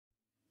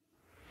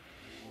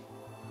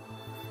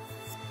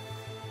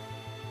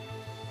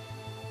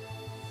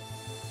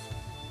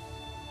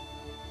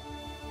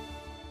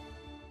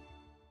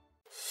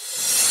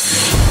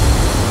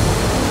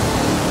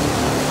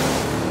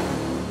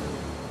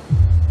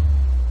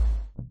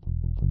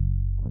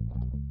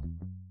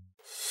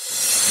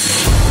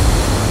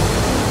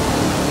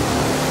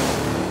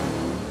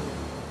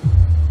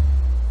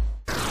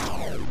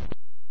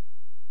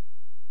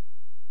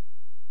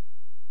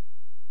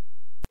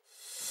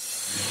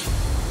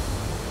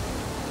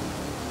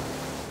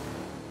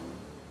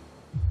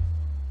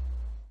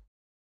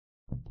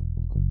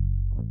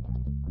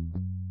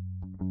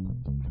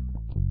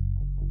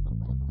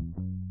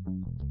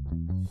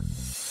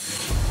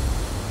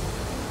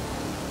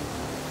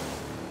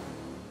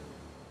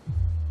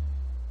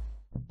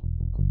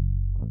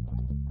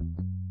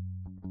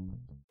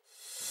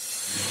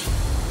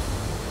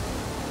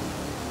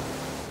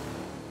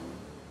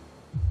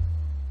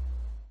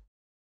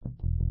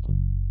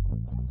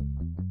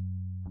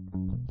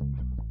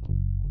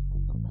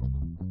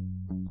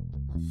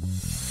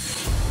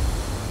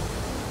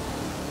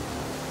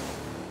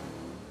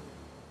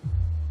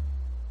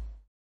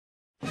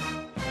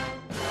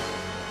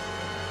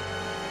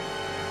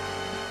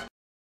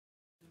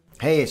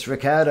Hey, it's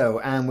Ricardo,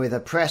 and with a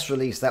press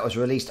release that was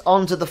released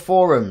onto the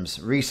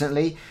forums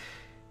recently,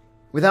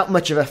 without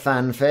much of a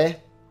fanfare,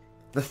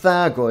 the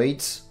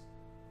Thargoids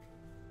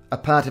are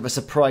part of a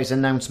surprise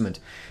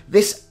announcement.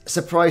 This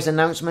surprise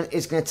announcement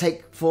is going to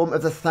take form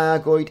of the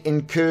Thargoid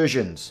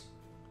Incursions.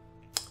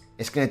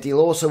 It's going to deal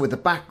also with the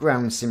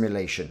background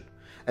simulation.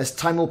 As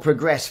time will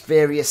progress,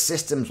 various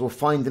systems will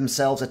find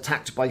themselves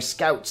attacked by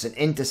scouts and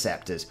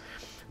interceptors.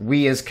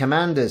 We as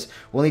commanders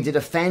will need to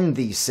defend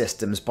these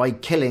systems by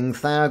killing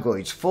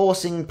Thargoids,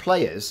 forcing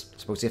players, I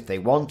suppose if they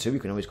want to, you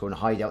can always go and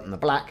hide out in the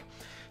black,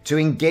 to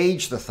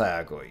engage the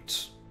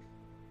Thargoids.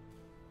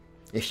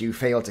 If you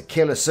fail to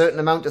kill a certain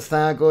amount of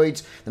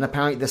Thargoids, then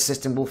apparently the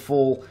system will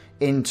fall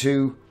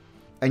into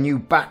a new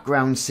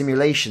background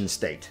simulation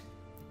state,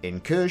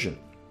 Incursion.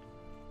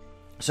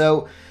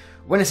 So,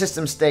 when a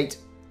system state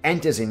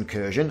enters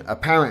Incursion,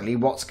 apparently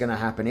what's going to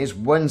happen is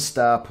one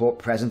starport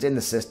present in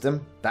the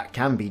system that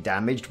can be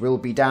damaged will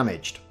be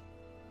damaged.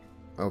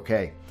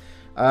 Okay.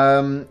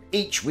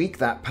 Each week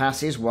that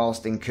passes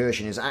whilst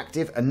Incursion is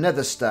active,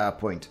 another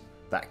starpoint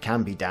that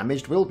can be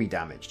damaged will be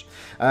damaged.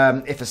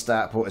 If a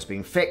starport has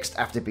been fixed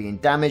after being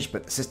damaged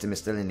but the system is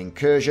still in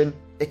Incursion,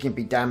 it can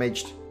be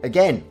damaged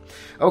again.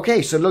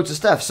 Okay, so loads of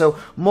stuff. So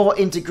more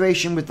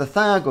integration with the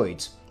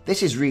Thargoids.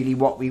 This is really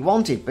what we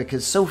wanted,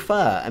 because so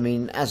far, I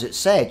mean, as it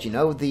said, you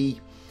know,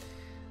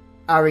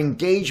 our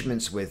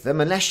engagements with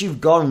them, unless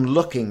you've gone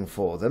looking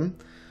for them,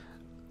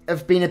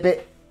 have been a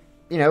bit,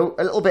 you know,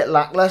 a little bit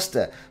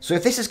lackluster. So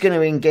if this is going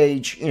to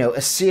engage, you know,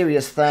 a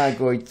serious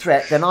Thargoid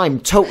threat, then I'm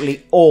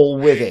totally all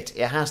with it.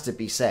 It has to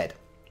be said.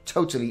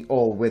 Totally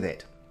all with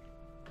it.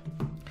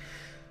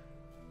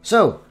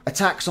 So,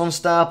 attacks on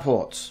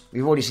starports.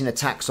 We've already seen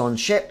attacks on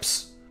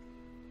ships.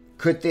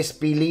 Could this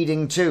be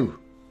leading to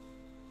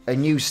a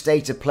new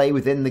state of play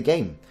within the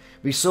game?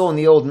 We saw in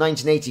the old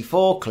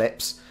 1984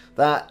 clips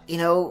that, you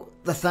know,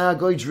 the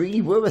Thargoids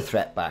really were a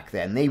threat back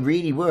then. They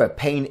really were a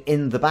pain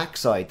in the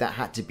backside that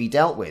had to be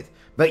dealt with.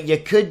 But you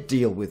could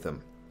deal with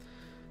them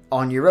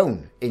on your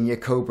own in your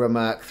Cobra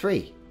Mark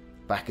III,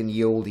 back in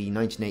the oldie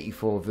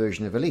 1984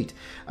 version of Elite.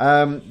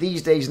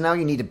 These days now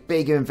you need a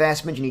big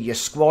investment. You need your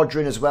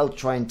squadron as well to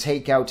try and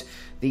take out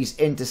these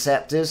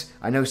interceptors.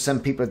 I know some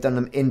people have done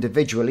them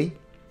individually.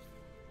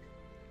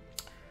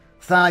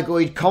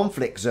 Thargoid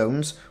conflict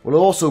zones will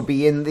also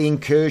be in the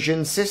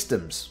Incursion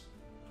systems,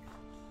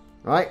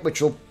 right,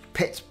 which will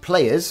pit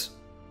players,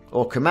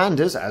 or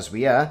commanders as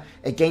we are,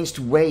 against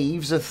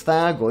waves of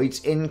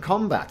Thargoids in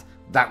combat.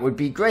 That would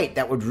be great.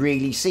 That would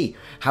really see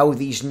how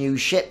these new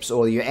ships,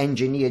 or your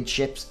engineered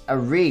ships, are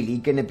really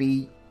going to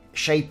be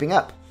shaping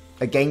up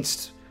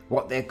against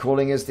what they're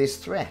calling as this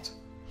threat.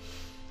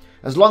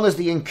 As long as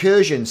the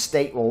Incursion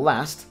state will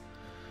last,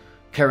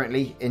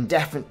 currently,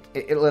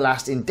 it'll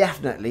last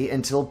indefinitely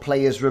until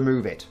players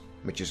remove it,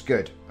 which is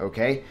good,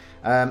 okay?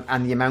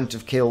 And the amount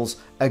of kills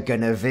are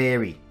going to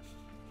vary.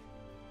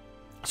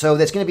 So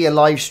there's going to be a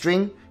live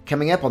stream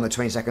coming up on the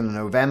 22nd of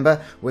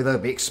November where they'll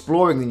be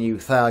exploring the new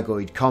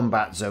Thargoid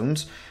combat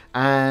zones.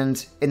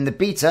 And in the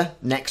beta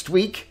next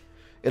week,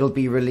 it'll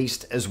be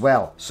released as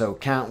well. So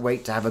can't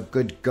wait to have a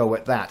good go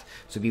at that.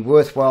 So it'll be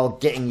worthwhile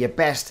getting your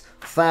best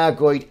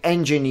Thargoid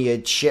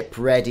engineered ship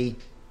ready,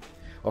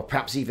 or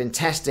perhaps even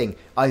testing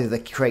either the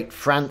Crate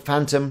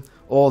Phantom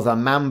or the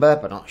Mamba,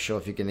 but not sure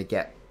if you're going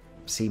to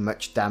see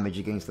much damage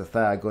against the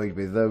Thargoid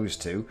with those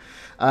two,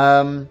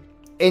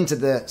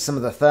 into some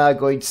of the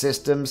Thargoid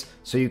systems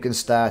so you can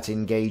start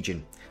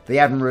engaging. They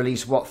haven't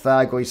released what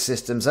Thargoid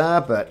systems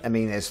are, but I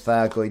mean there's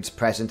Thargoids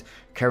present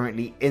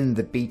currently in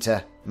the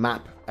beta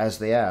map as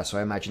they are, so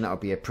I imagine that would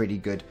be a pretty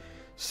good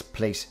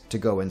place to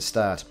go and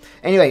start.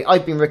 Anyway,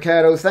 I've been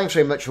Ricardo. Thanks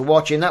very much for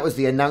watching. That was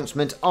the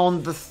announcement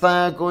on the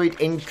Thargoid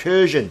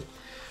Incursion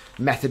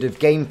method of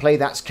gameplay.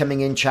 That's coming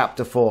in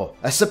Chapter 4.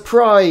 A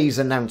surprise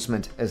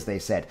announcement, as they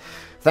said.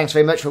 Thanks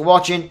very much for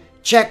watching.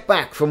 Check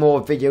back for more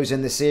videos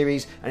in the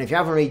series, and if you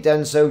haven't already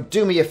done so,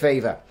 do me a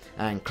favour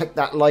and click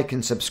that like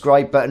and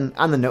subscribe button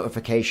and the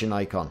notification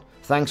icon.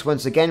 Thanks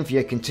once again for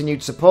your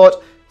continued support.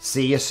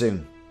 See you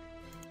soon.